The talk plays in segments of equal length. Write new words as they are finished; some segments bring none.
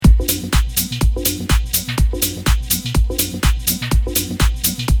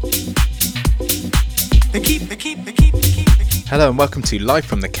Hello and welcome to Live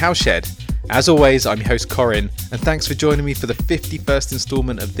from the Cowshed. As always, I'm your host Corin, and thanks for joining me for the 51st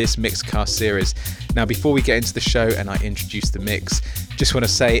instalment of this Mixcast series. Now, before we get into the show and I introduce the mix, just want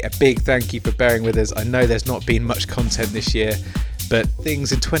to say a big thank you for bearing with us. I know there's not been much content this year, but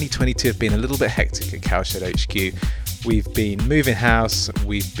things in 2022 have been a little bit hectic at Cowshed HQ. We've been moving house,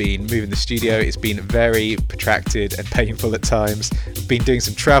 we've been moving the studio, it's been very protracted and painful at times. We've been doing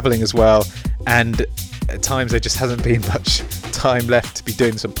some travelling as well, and at times there just hasn't been much time left to be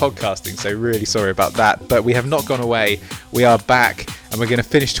doing some podcasting, so really sorry about that. But we have not gone away, we are back, and we're going to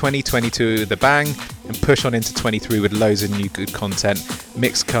finish 2022 with a bang and push on into 23 with loads of new good content,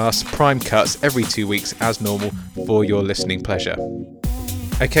 mixcasts, prime cuts every 2 weeks as normal for your listening pleasure.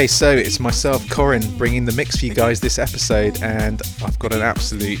 Okay, so it's myself, Corin, bringing the mix for you guys this episode, and I've got an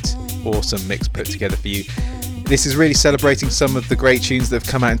absolute awesome mix put together for you. This is really celebrating some of the great tunes that have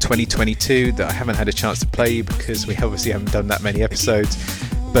come out in 2022 that I haven't had a chance to play because we obviously haven't done that many episodes.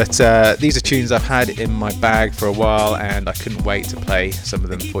 But these are tunes I've had in my bag for a while, and I couldn't wait to play some of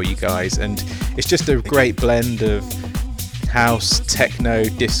them for you guys. And it's just a great blend of house, techno,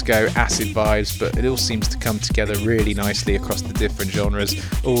 disco, acid vibes, but it all seems to come together really nicely across the different genres,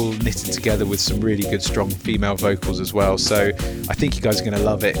 all knitted together with some really good strong female vocals as well. So I think you guys are going to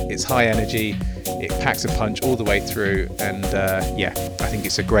love it. It's high energy, it packs a punch all the way through, and I think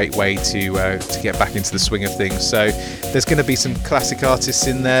it's a great way to get back into the swing of things. So there's going to be some classic artists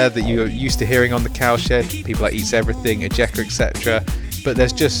in there that you're used to hearing on the Cowshed, people like Eats Everything, Ejeka, etc. But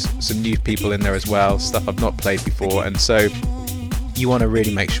there's just some new people in there as well, stuff I've not played before, and so you want to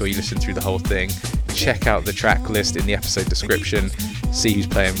really make sure you listen through the whole thing. Check out the track list in the episode description, see who's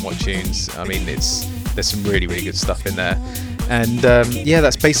playing what tunes. I mean, there's some really, really good stuff in there. And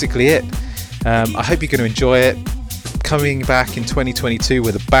that's basically it. I hope you're going to enjoy it. Coming back in 2022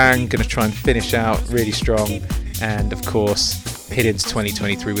 with a bang, going to try and finish out really strong, and of course hit into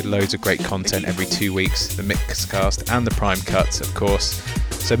 2023 with loads of great content every 2 weeks, the Mixcast and the Prime Cuts, of course.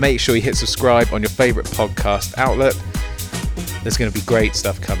 So make sure you hit subscribe on your favourite podcast outlet. There's going to be great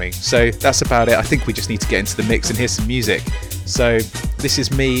stuff coming. So that's about it. I think we just need to get into the mix and hear some music. So this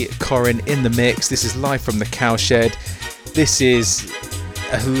is me, Corin, in the mix. This is live from the Cowshed. This is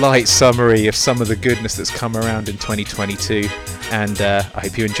a light summary of some of the goodness that's come around in 2022, and I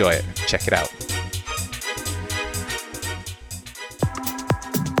hope you enjoy it. Check it out.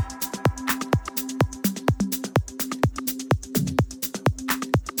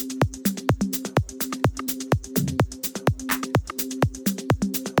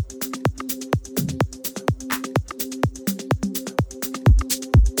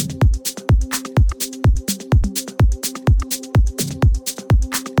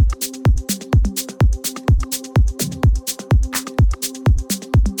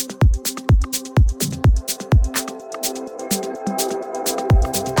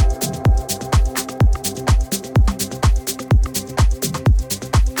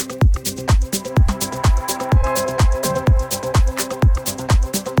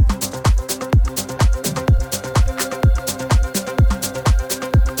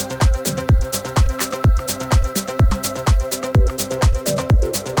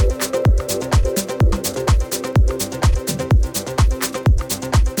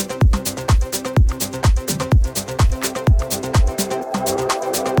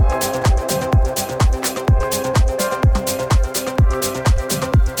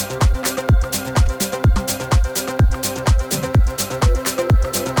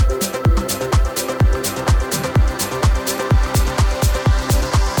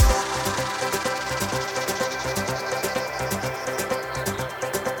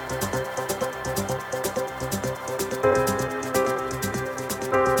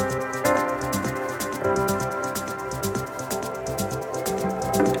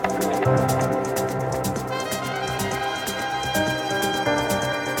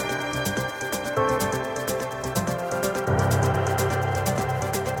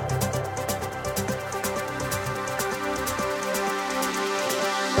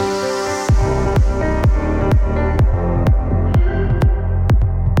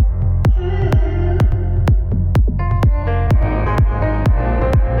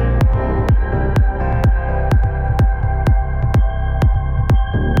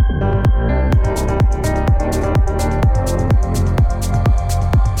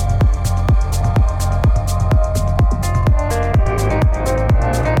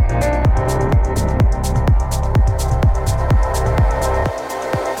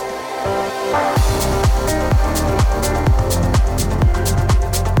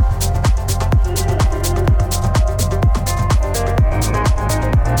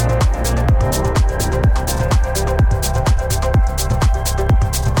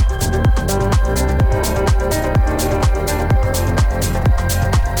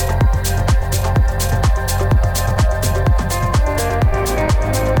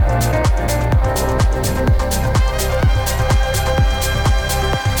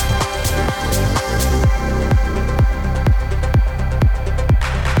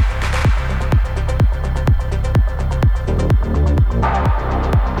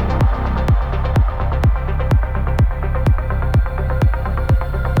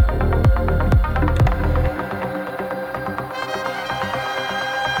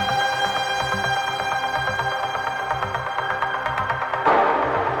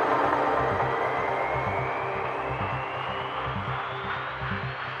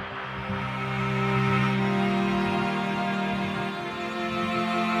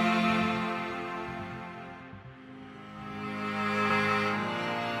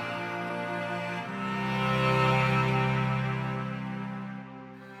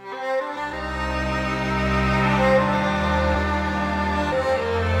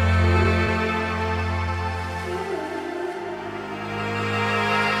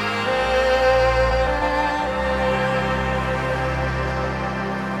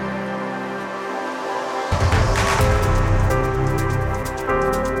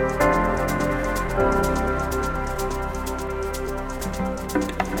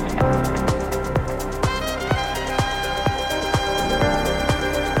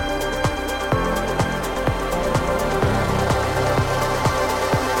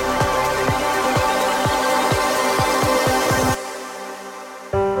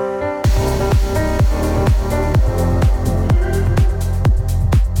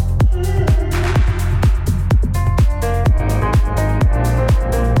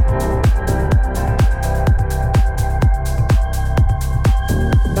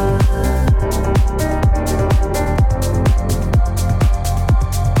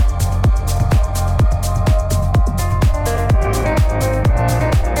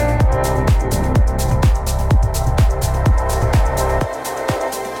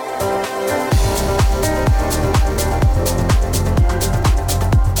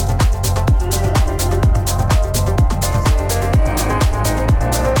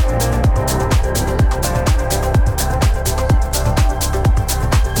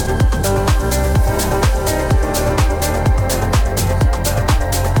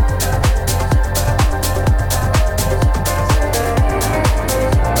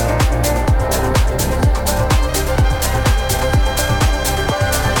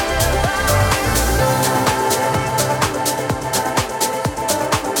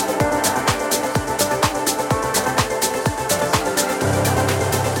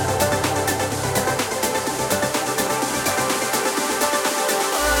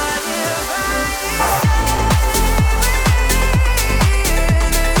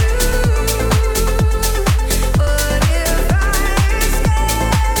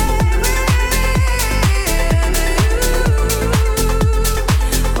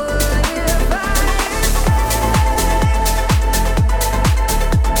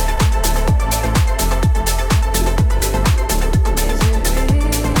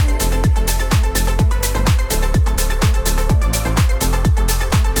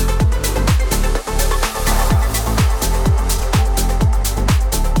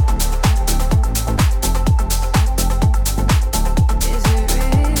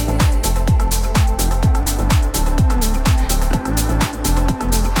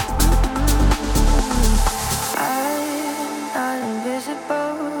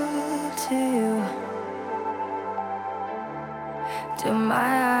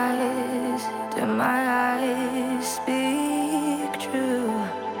 eyes speak true?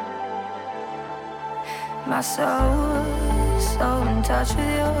 My soul so in touch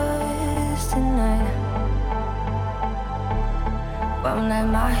with yours tonight. Won't let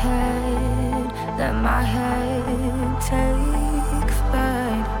my head take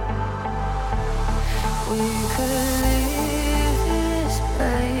flight. We could leave this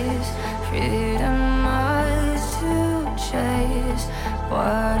place, freedom ours to chase.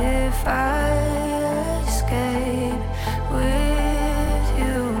 What if I escape with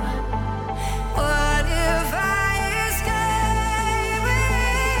you? What if I escape with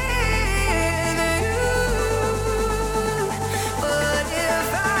you? What if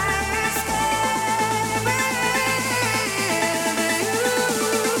I escape with you?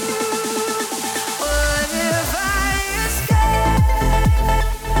 What if I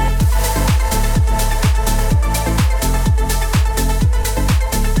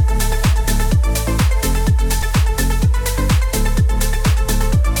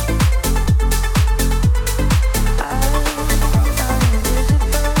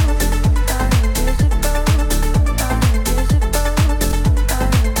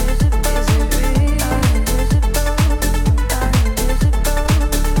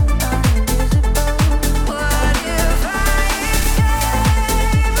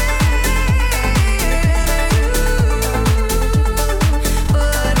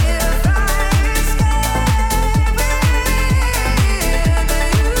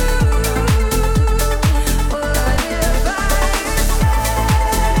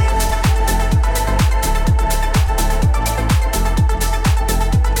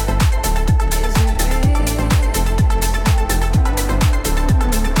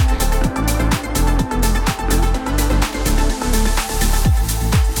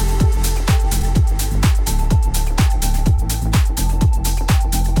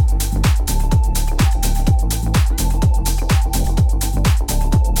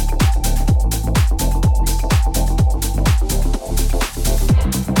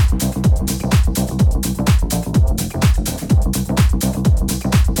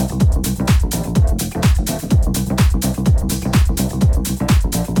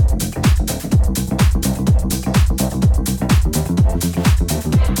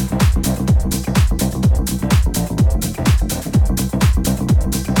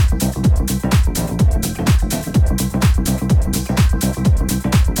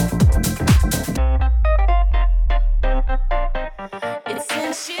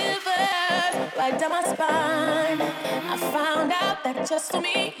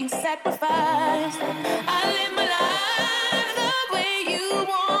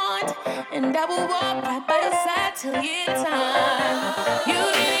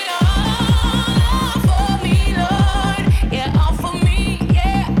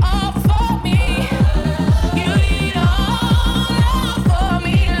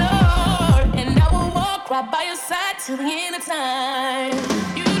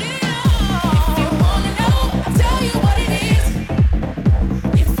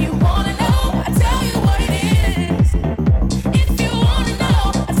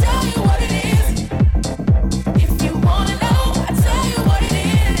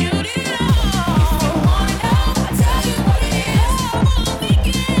you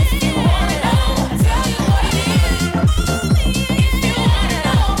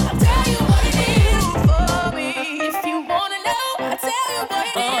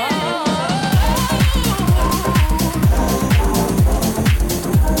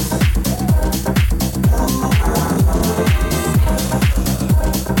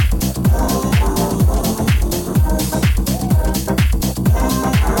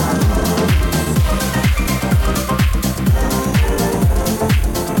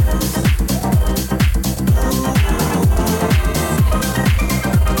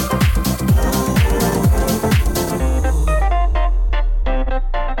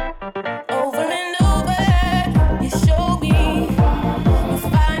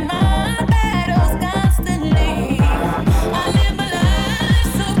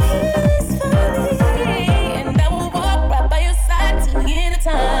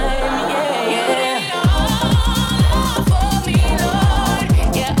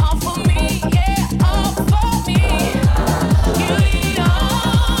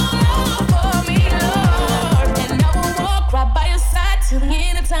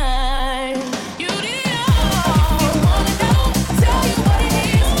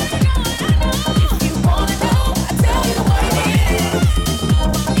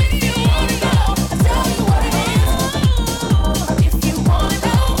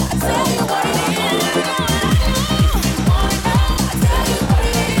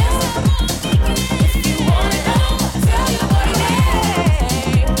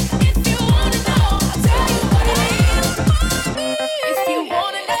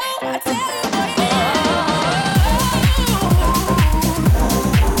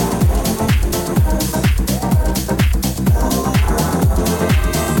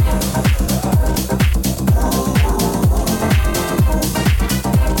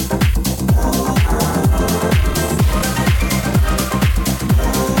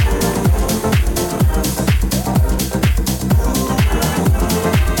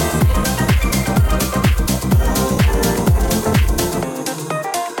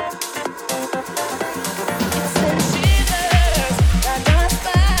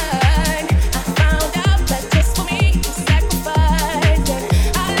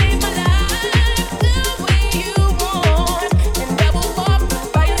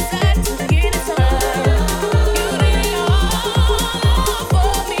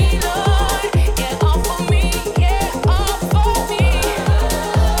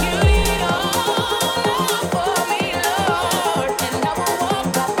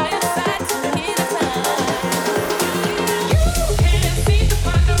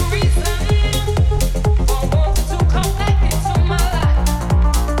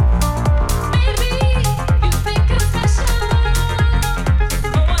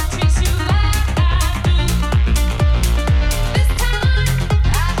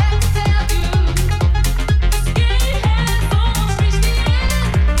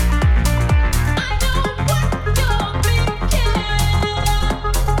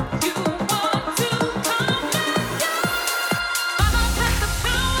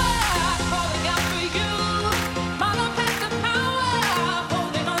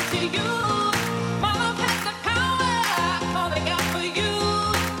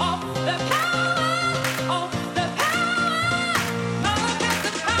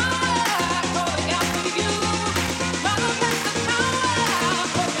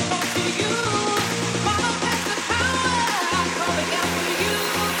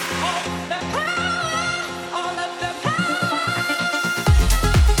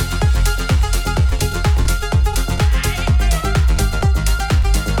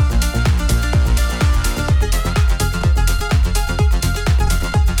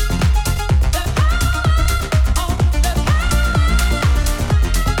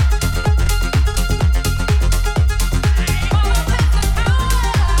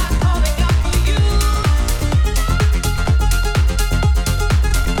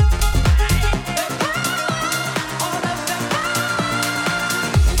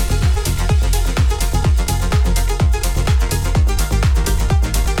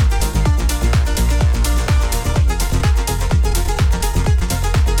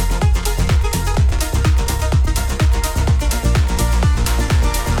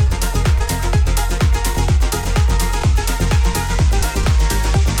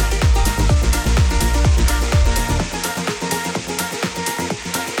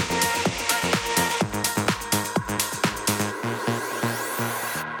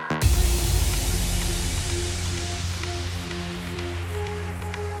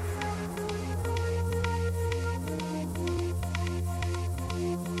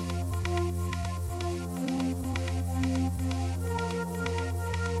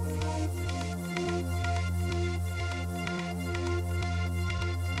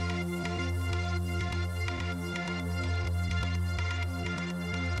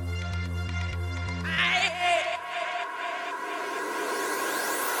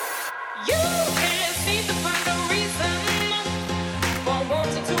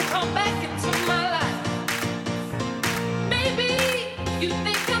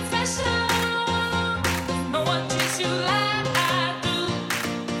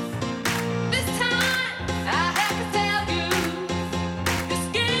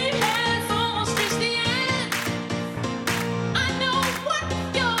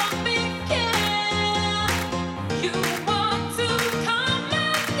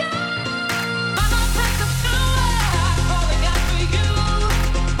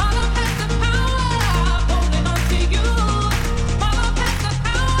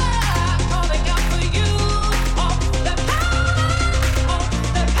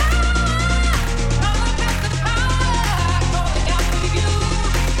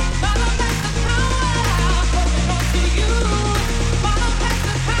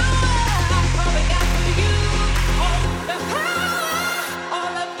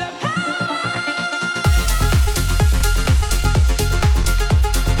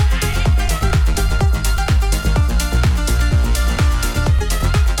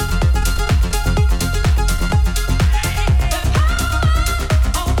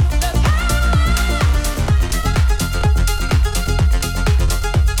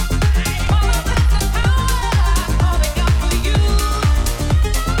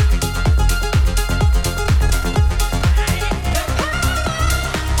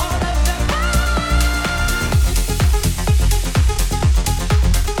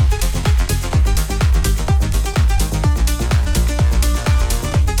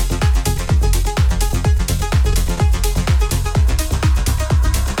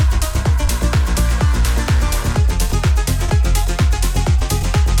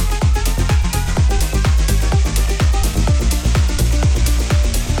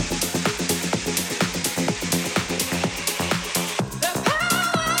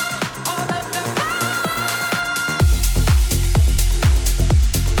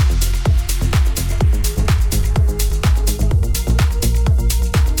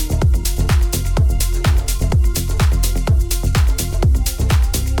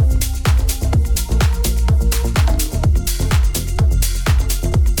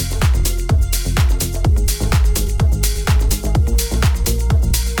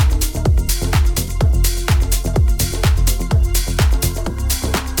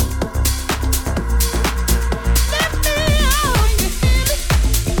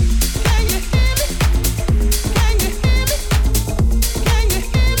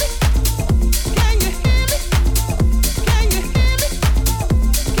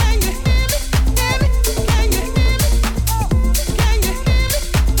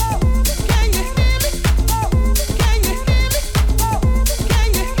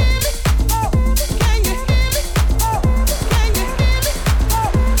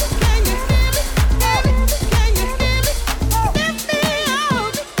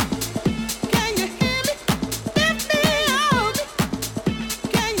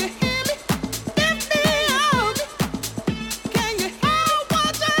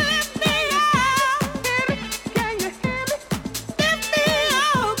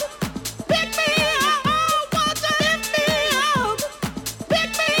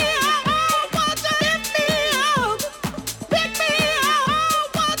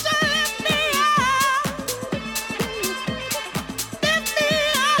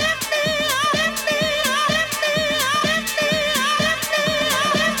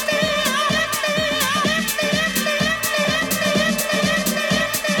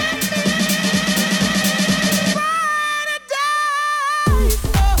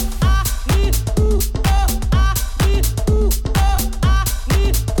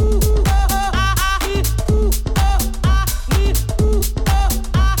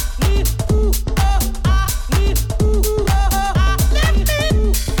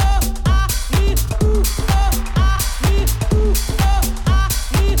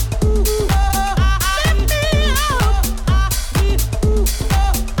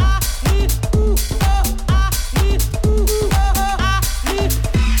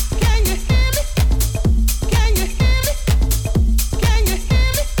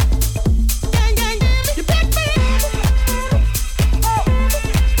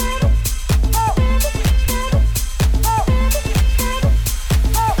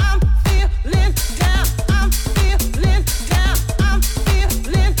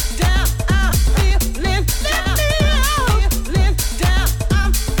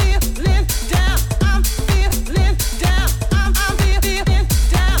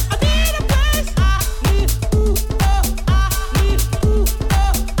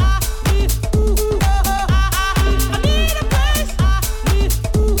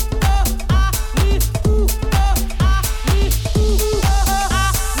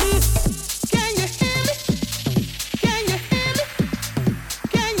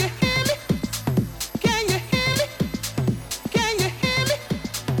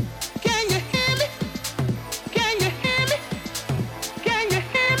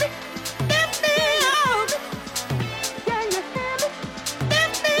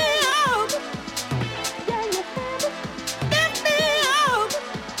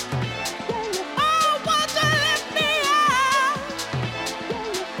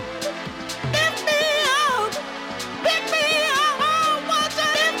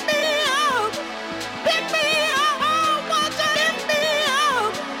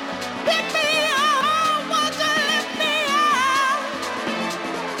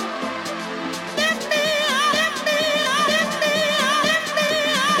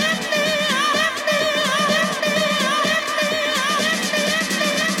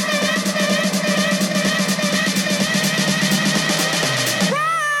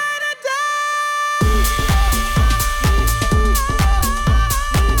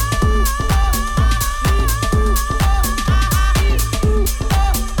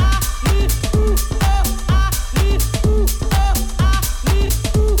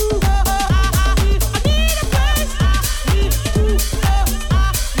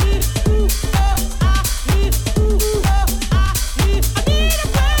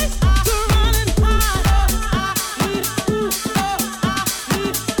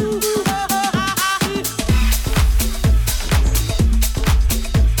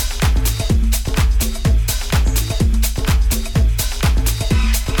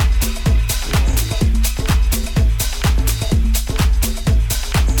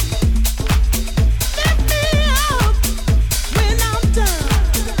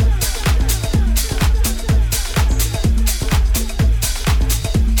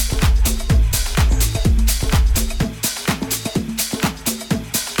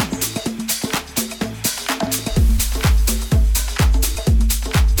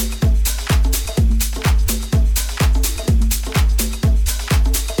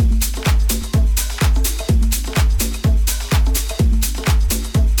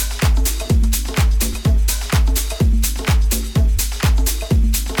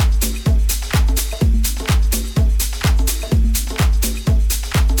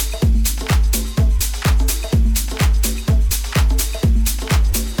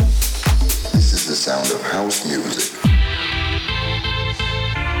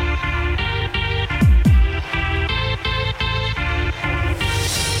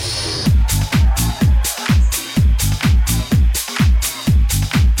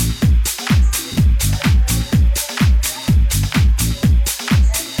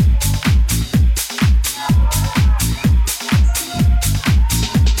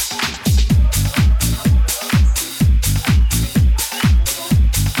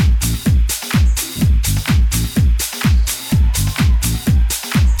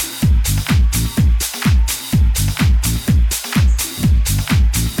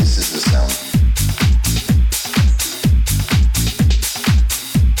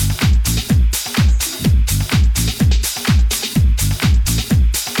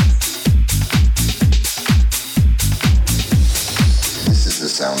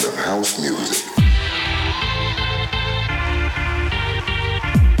sound of house music.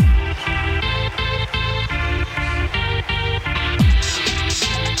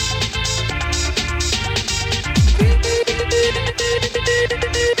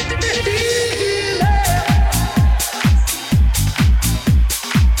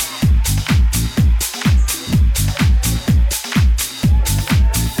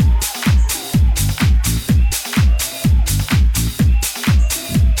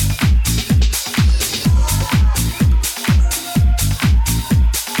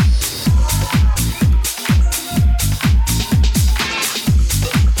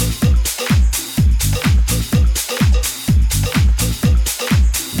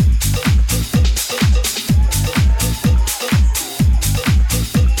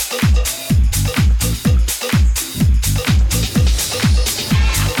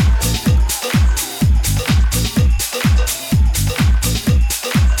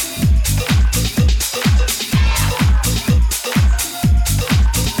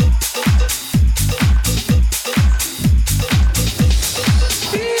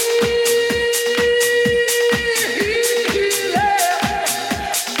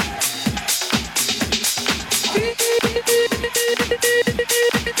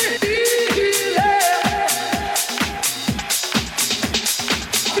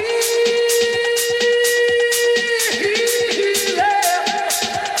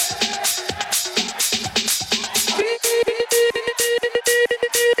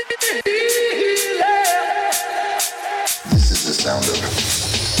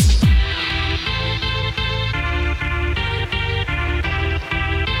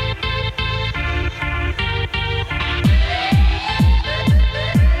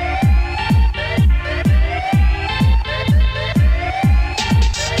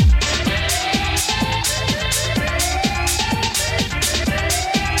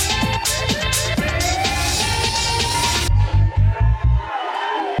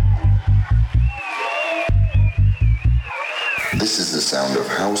 This is the sound of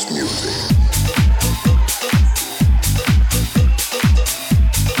house music.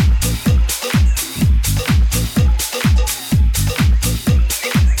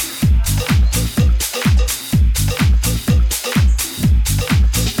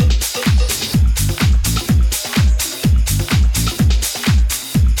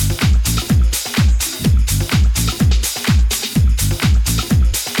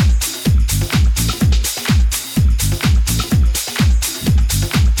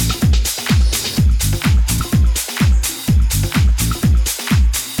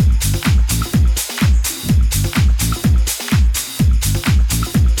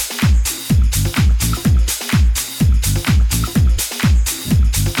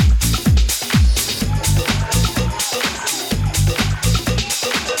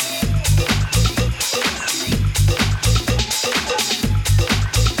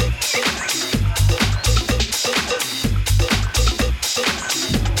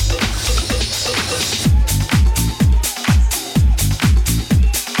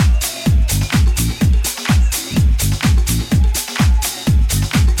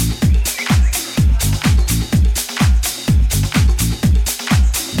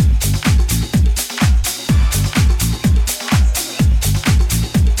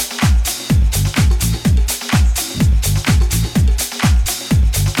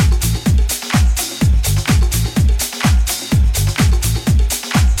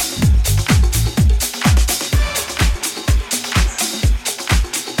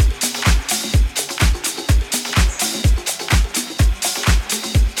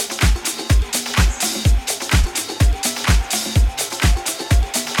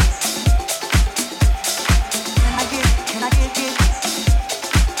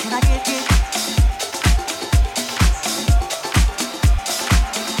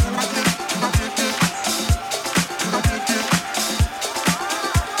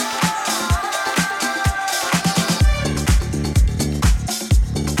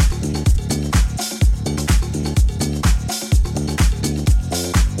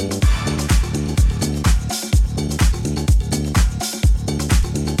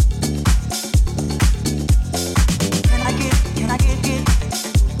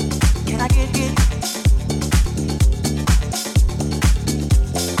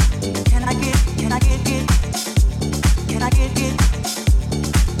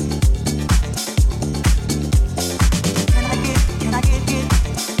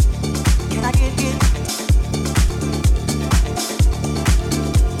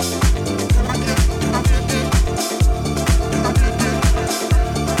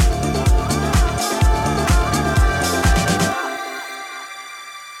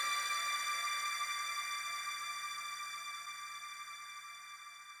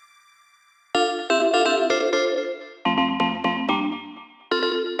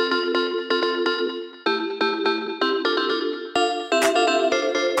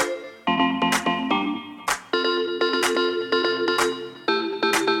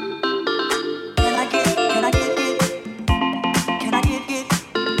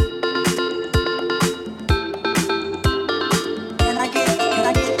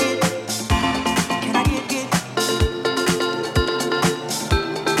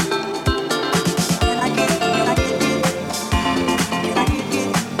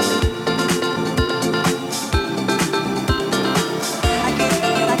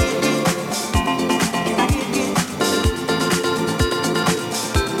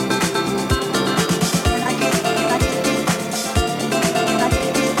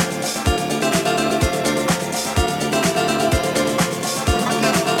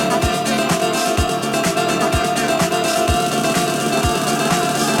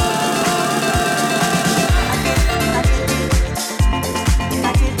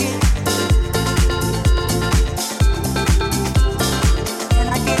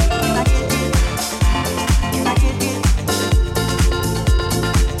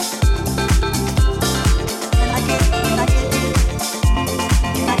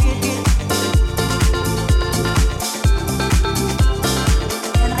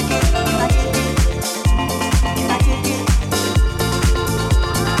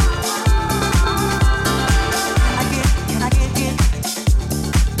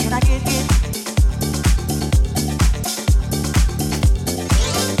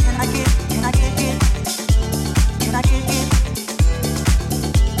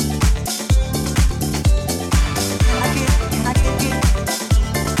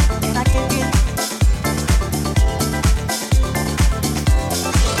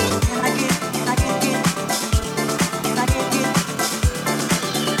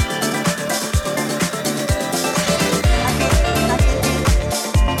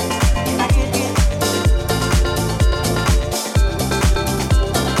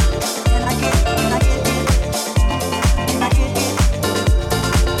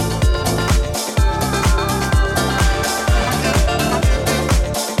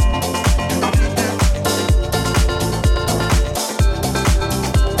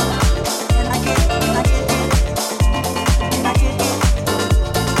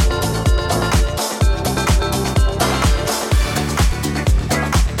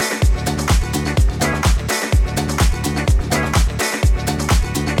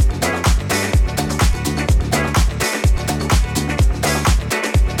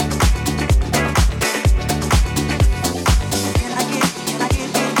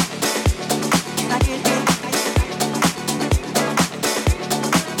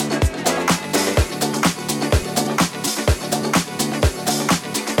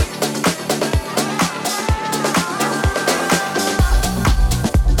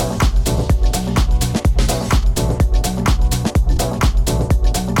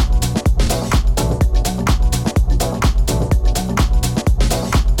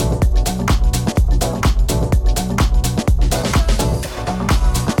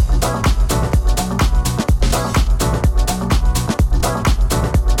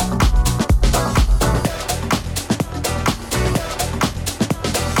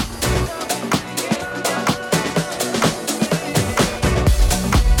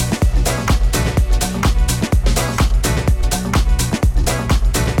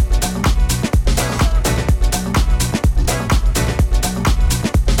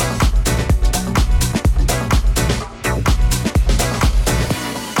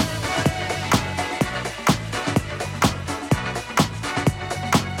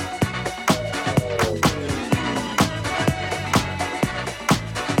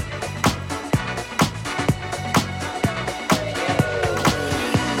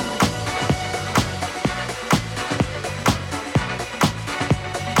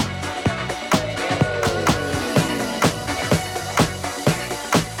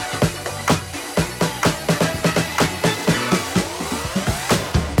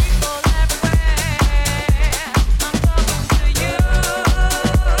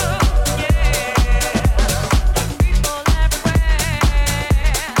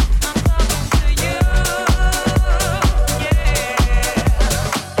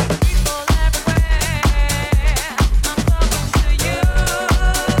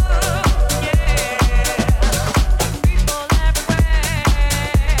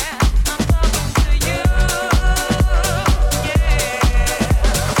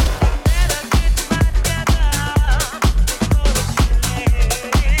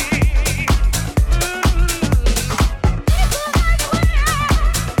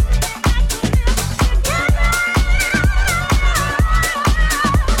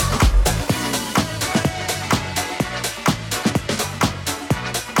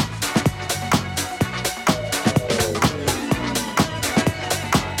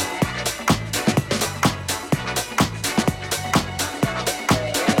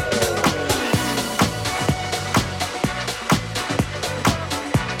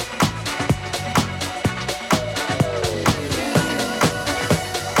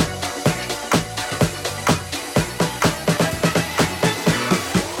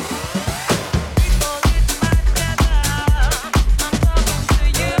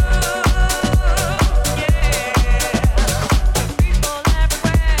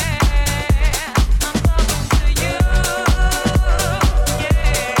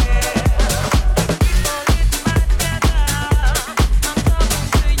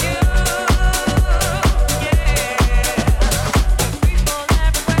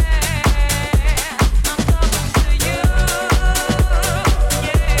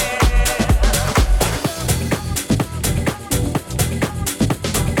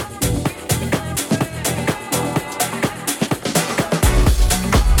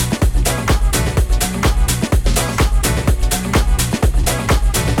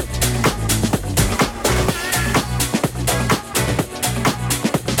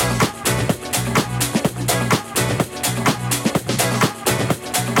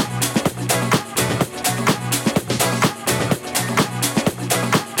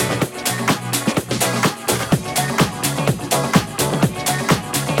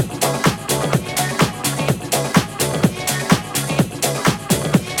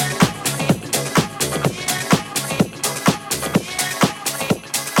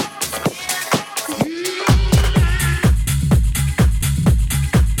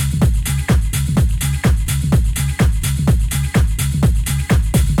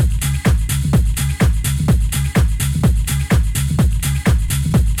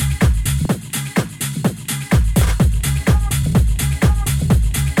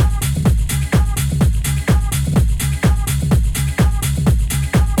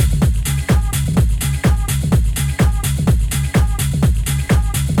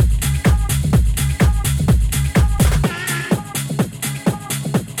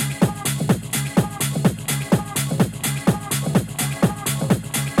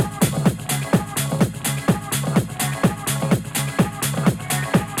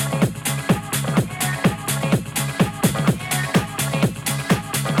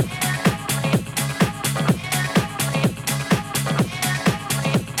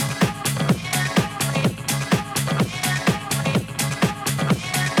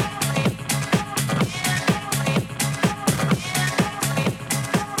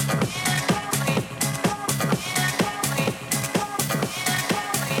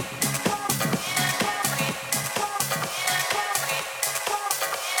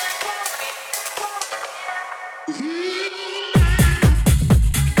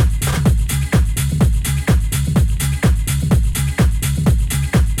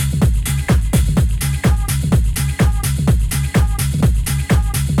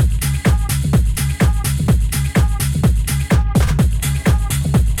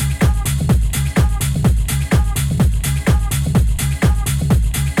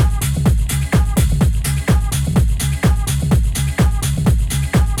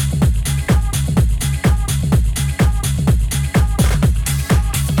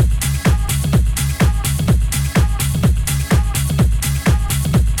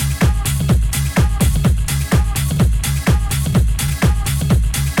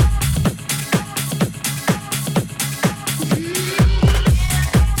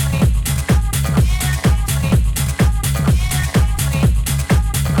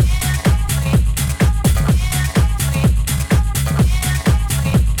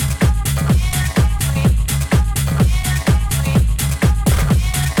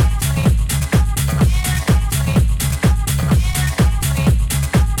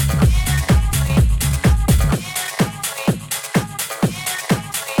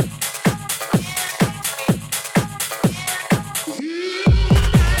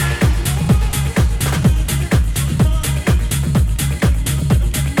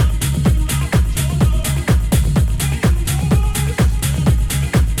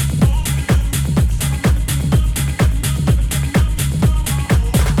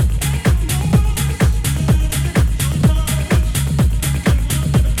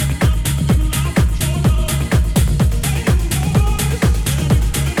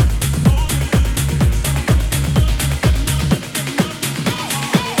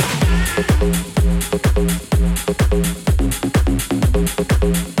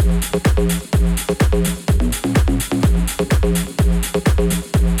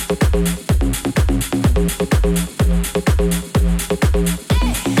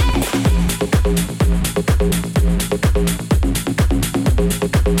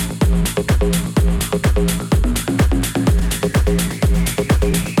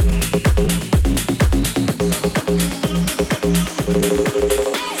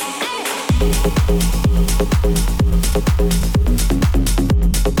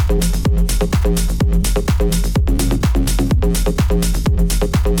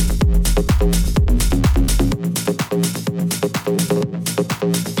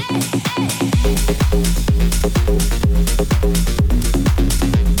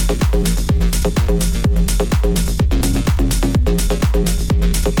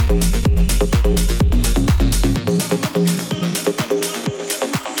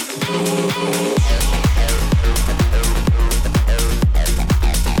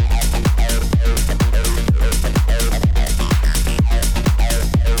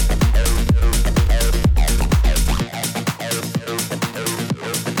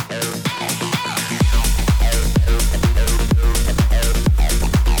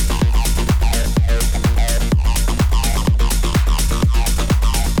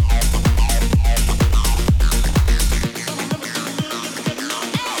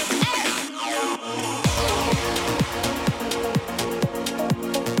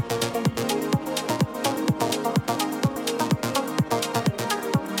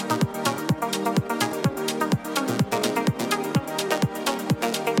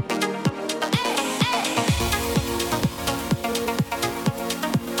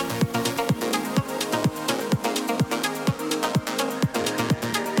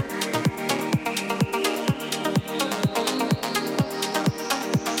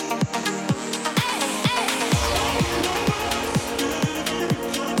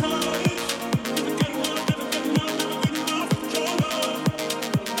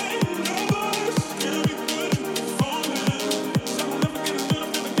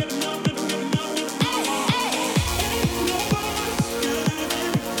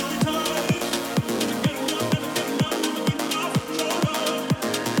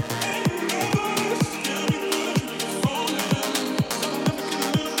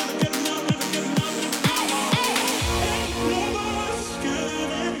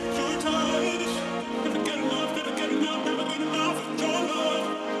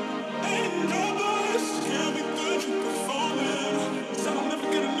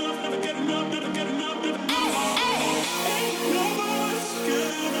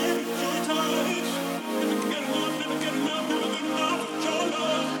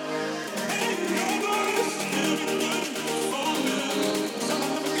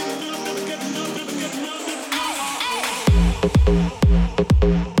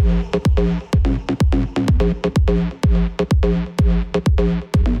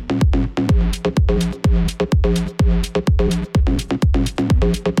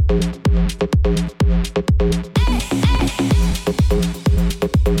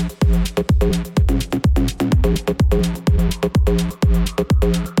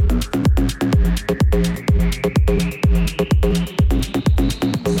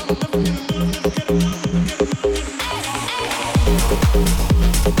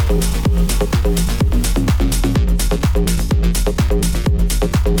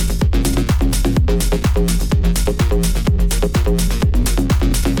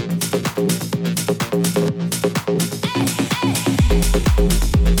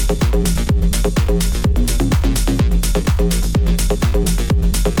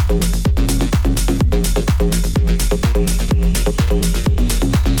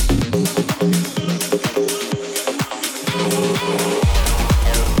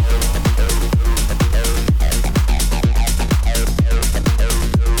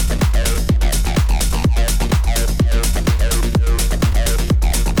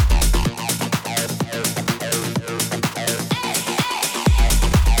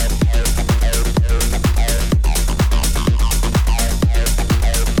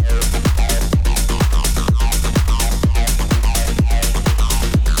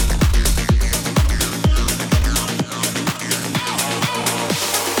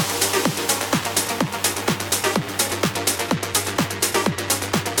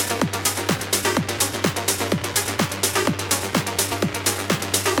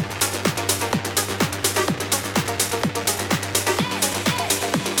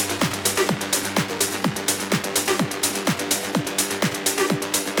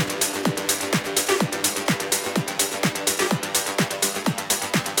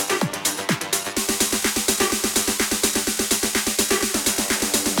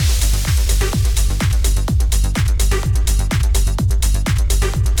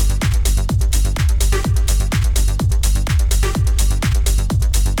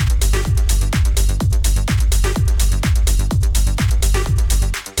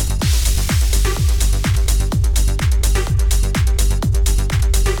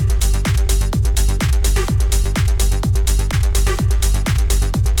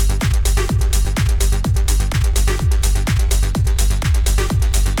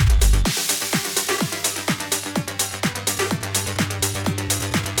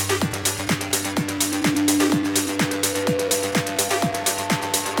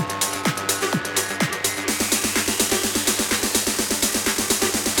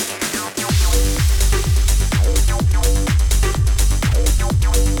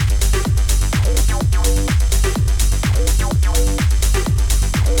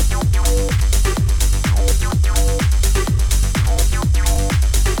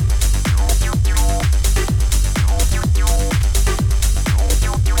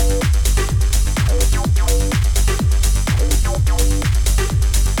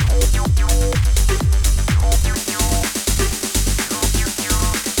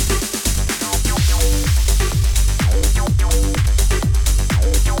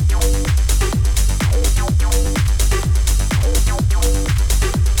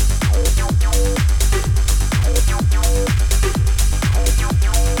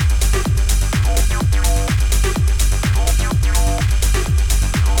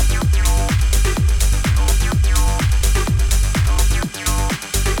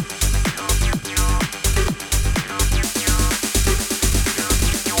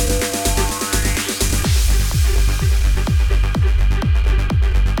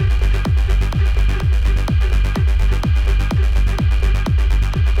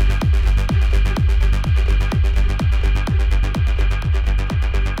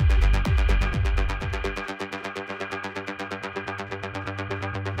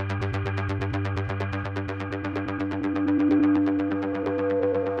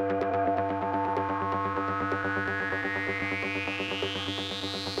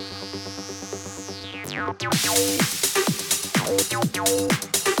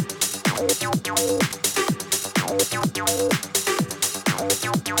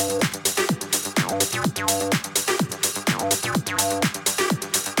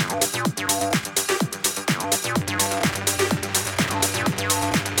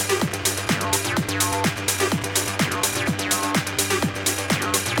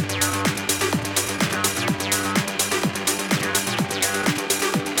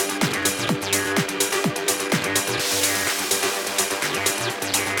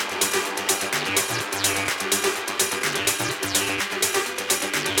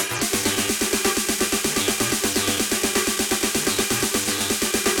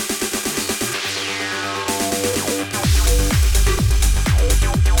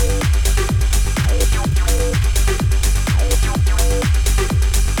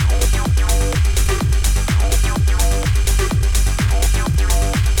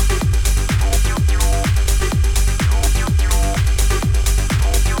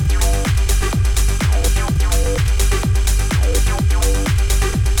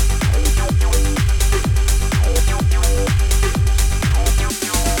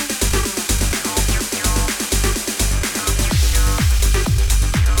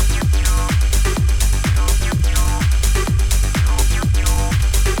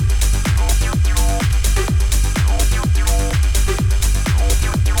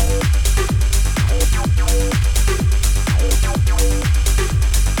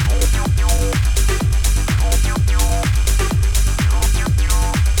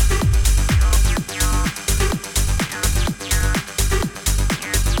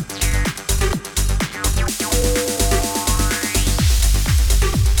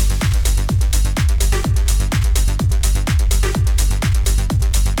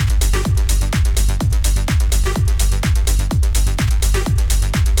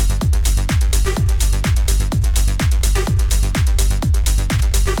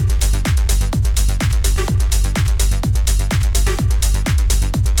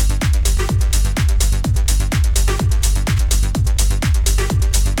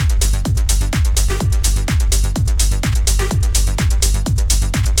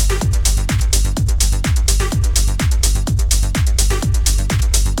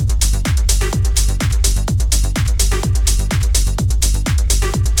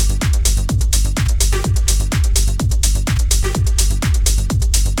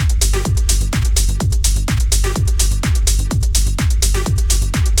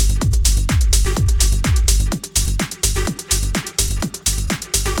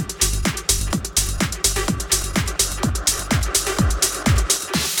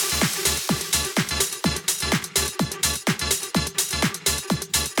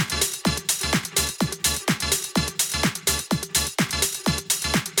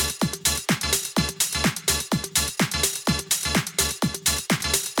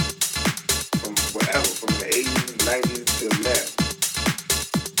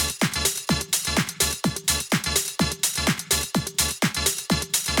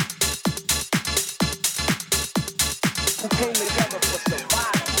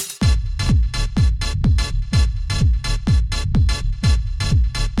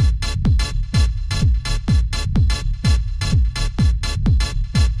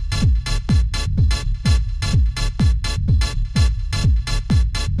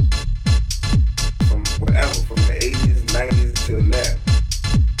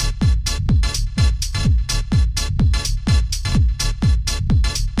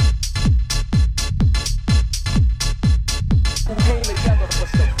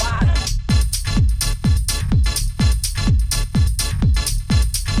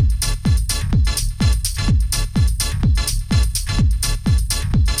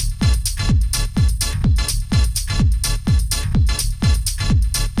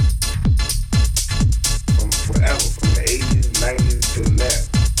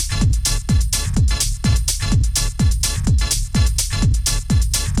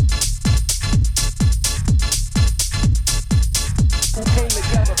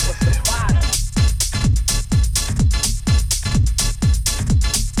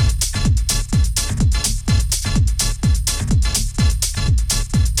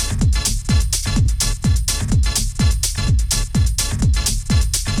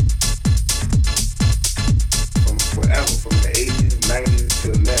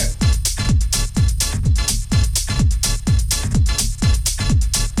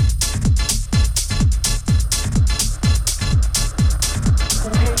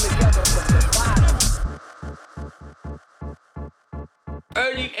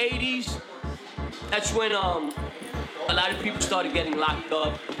 That's when a lot of people started getting locked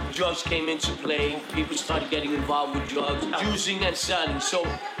up. drugs came into play. People started getting involved with drugs, using and selling. So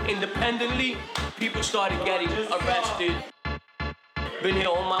independently, people started getting arrested. Been here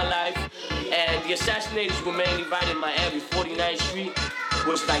all my life, and the assassinators were mainly right in my area. 49th Street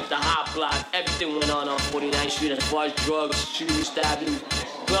was like the hot block. Everything went on 49th Street as far as drugs, shooting, stabbing,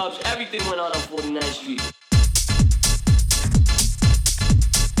 clubs. Everything went on 49th Street.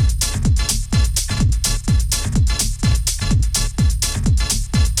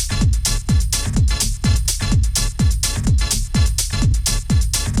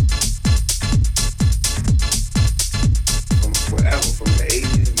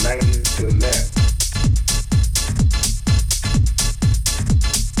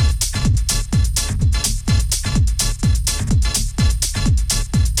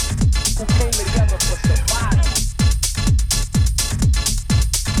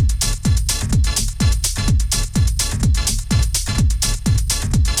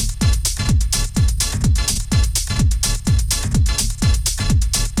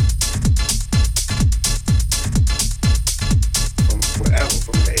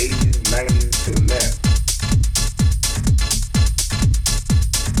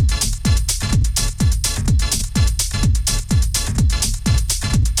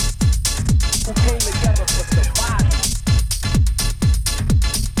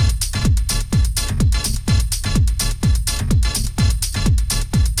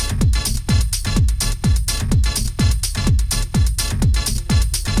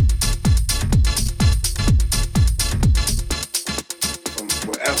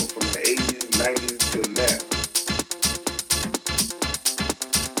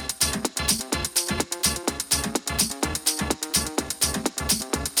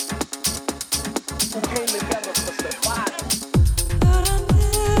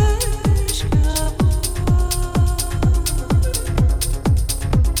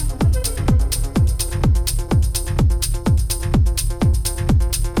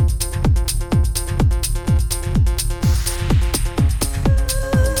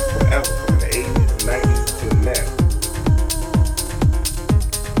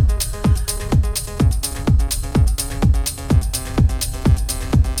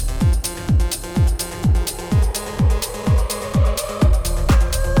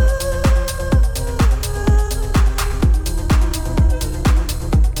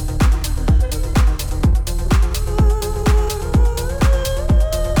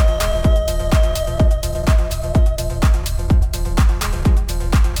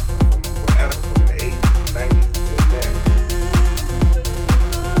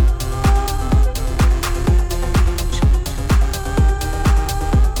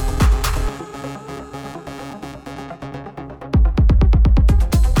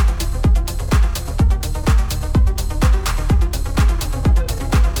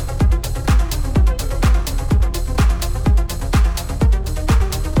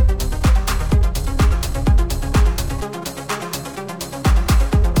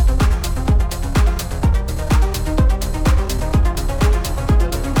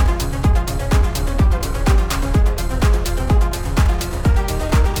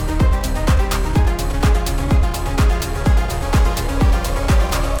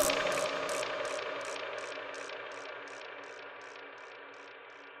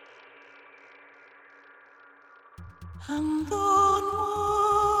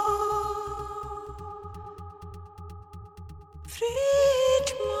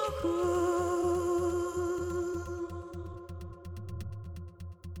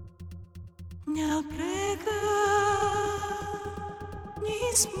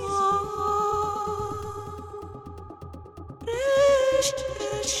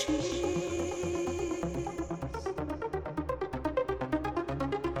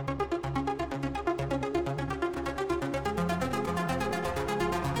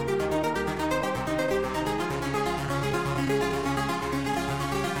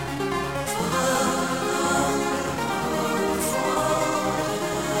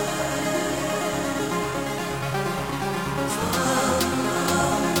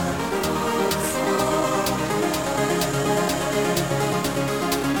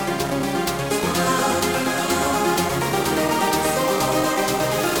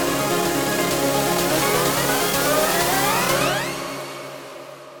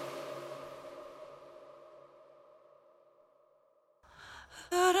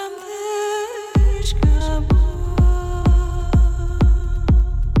 But I'm this girl.